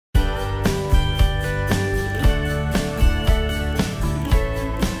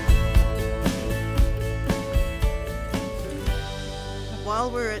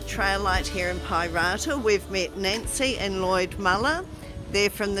TrailLite here in Pairata. We've met Nancy and Lloyd Muller. They're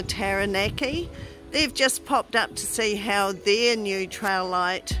from the Taranaki. They've just popped up to see how their new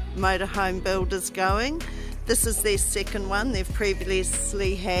TrailLite motorhome build is going. This is their second one. They've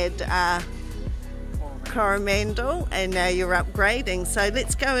previously had Coromandel, and now you're upgrading. So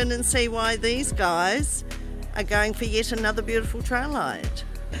let's go in and see why these guys are going for yet another beautiful TrailLite.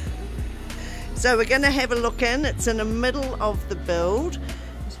 So we're going to have a look in. It's in the middle of the build.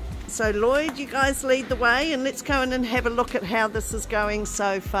 So Lloyd, you guys lead the way, and let's go in and have a look at how this is going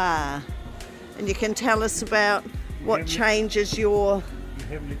so far. And you can tell us about what changes your...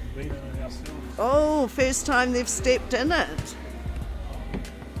 Oh, first time they've stepped in it.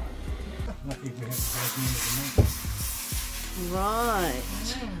 Right.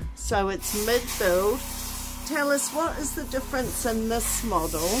 So it's mid-build. Tell us, what is the difference in this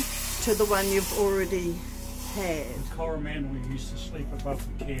model to the one you've already had? In Coromandel, we used to sleep above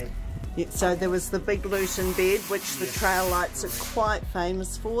the cab. Yeah, so there was the big Luton bed, which the TrailLites are quite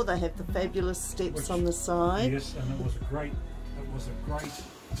famous for. They have the fabulous steps on the side. Yes, and it was a great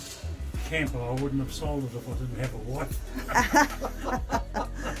camper. I wouldn't have sold it if I didn't have a wife.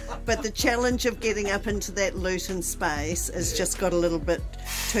 But the challenge of getting up into that Luton space has just got a little bit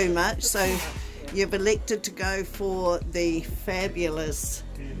too much. So you've elected to go for the fabulous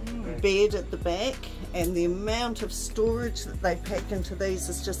bed at the back, and the amount of storage that they pack into these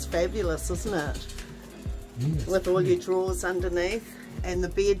is just fabulous, isn't it? Yes. With all your drawers underneath, and the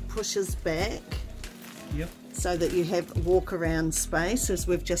bed pushes back. Yep. So that you have walk around space, as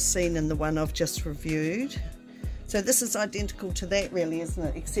we've just seen in the one I've just reviewed. So this is identical to that really, isn't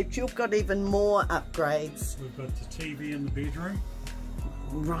it? Except you've got even more upgrades. We've got the TV in the bedroom.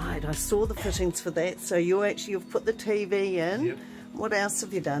 Right, I saw the fittings for that. So you've put the TV in. Yep. What else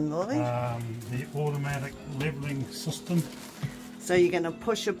have you done, Lloyd? The automatic levelling system. So you're going to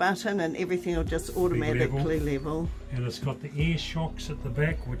push a button and everything will just automatically level. And it's got the air shocks at the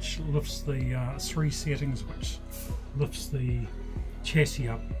back, which lifts the 3 settings, which lifts the chassis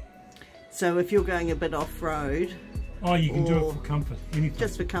up. So if you're going a bit off-road... Oh, you can do it for comfort, anything.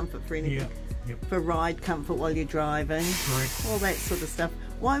 Just for comfort, for anything. Yeah. Yep. For ride comfort while you're driving. Correct. All that sort of stuff.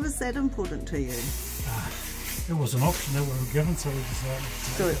 Why was that important to you? It was an option that we were given, so we decided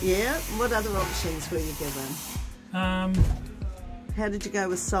to take it. Yeah. What other options were you given? How did you go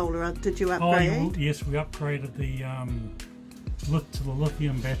with solar? Did you upgrade? Yes, we upgraded the to the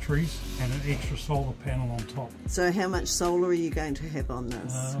lithium batteries and an extra solar panel on top. So how much solar are you going to have on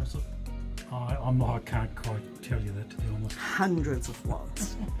this? I can't quite tell you that, to be honest. Hundreds of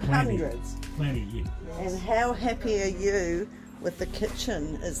watts. Plenty, Hundreds. Plenty, yeah. And how happy are you with the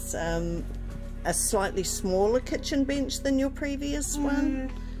kitchen? Is a slightly smaller kitchen bench than your previous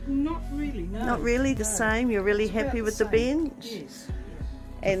one? Not really, no. Not really the same? You're really happy with the bench? Yes.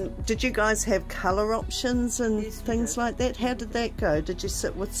 And did you guys have colour options and things like that? How did that go? Did you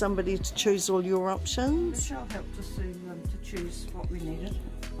sit with somebody to choose all your options? Michelle helped us to choose what we needed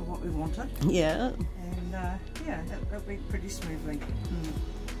or what we wanted. Yeah. And yeah, that went pretty smoothly.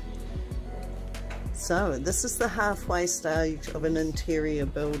 So this is the halfway stage of an interior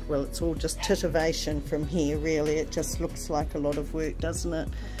build. Well, it's all just titivation from here really. It just looks like a lot of work, doesn't it?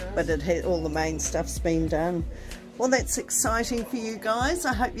 But it had, all the main stuff's been done. Well, that's exciting for you guys.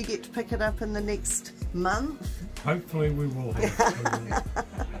 I hope you get to pick it up in the next month. Hopefully we will have.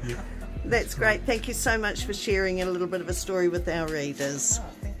 Yeah. That's great. Thank you so much for sharing a little bit of a story with our readers. Oh,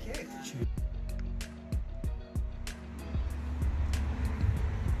 thank you.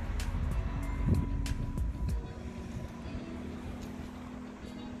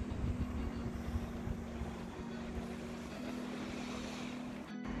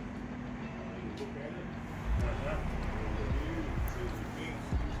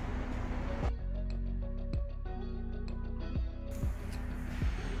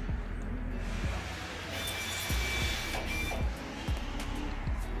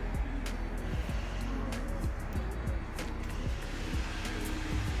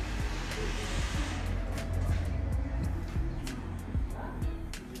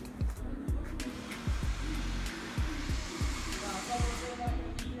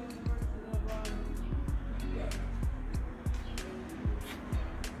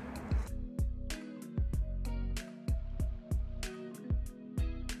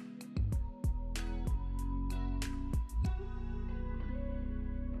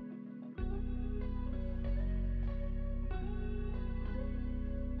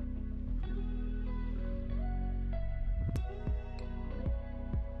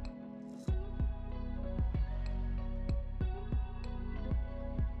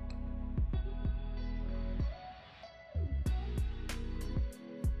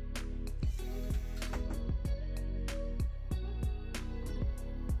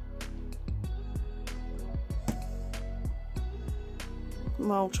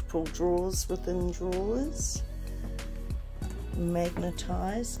 multiple drawers within drawers,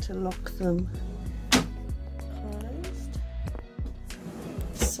 magnetised to lock them closed,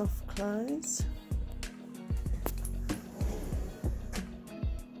 soft close.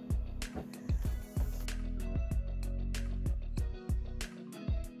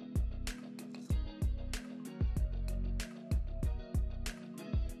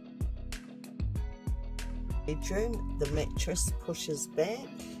 Bedroom, the mattress pushes back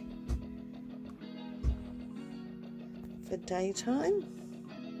for daytime,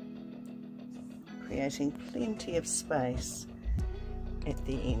 creating plenty of space at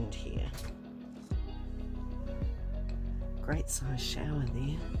the end here. Great size shower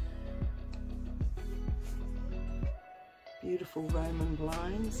there. Beautiful Roman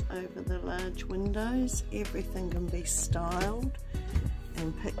blinds over the large windows. Everything can be styled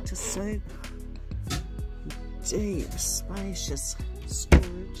and picked to suit. Deep, spacious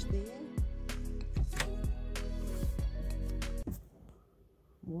storage there.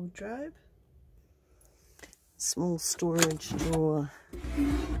 Wardrobe. Small storage drawer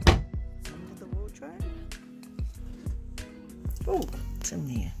under the wardrobe. Oh, it's in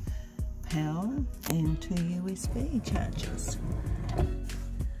there. Power and 2 USB chargers.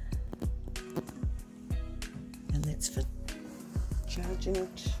 And that's for charging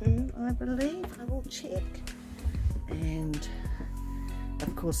too, I believe. I will check. And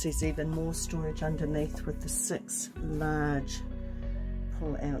of course there's even more storage underneath with the 6 large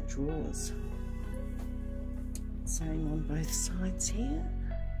pull-out drawers. Same on both sides here.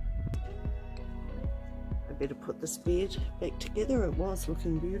 I better put this bed back together. It was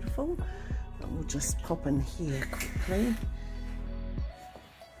looking beautiful, but we'll just pop in here quickly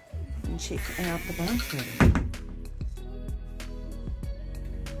and check out the bathroom.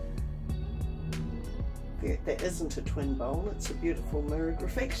 That isn't a twin bowl, it's a beautiful mirrored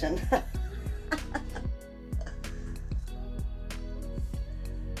reflection.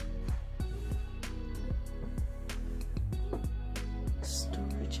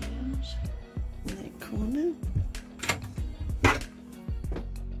 Storage out in that corner.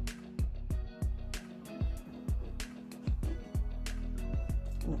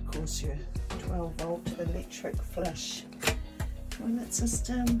 And of course your 12-volt electric flush toilet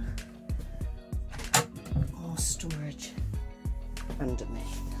system. Storage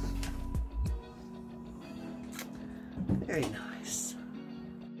underneath. Very nice.